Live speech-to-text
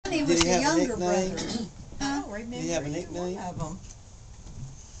He was the younger brother. I don't remember Did he have a either nickname? one of them.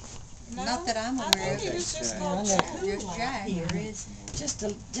 No, not that I'm aware I think he of. was just Jack. called Yeah, I know. Jack. Just Jack. Here is. Just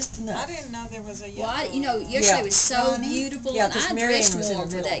I enough. didn't know there was a Well, younger. you know, yesterday Yeah. was so Ronnie? beautiful, Yeah, and 'cause I Marion dressed was in the warm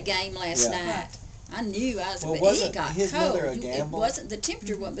for middle. that game last Yeah. night. I knew I was, Well, but wasn't it got his cold. mother a It gamble? wasn't the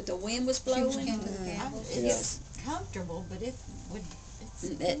temperature, but the wind was She was blowing. Kendall Campbell. It Yeah. was comfortable, but it would.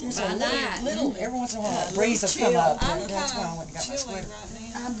 There's by a night. little, every once in a while, a little breeze will come chill. up. I'm That's why I kind went and of got my chilly sweater.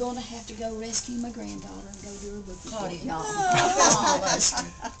 right now. I'm gonna have to go rescue my granddaughter and go do her book Claudia. report, y'all. I promised.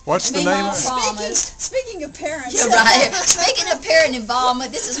 What's the name Meemaw of it? promised. Speaking of parents. You're right. Speaking of parent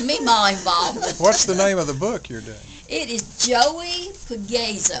involvement, this is Meemaw involvement. What's the name of the book you're doing? It is Joey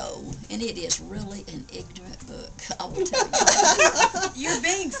Pagazzo, and it is really an ignorant book, I will tell you. You're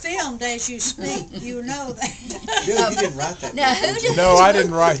being filmed as you speak. You know that. Billy, you didn't write that. Now, book, who did you? did No, I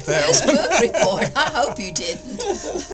didn't write that whose one. book report? I hope you didn't.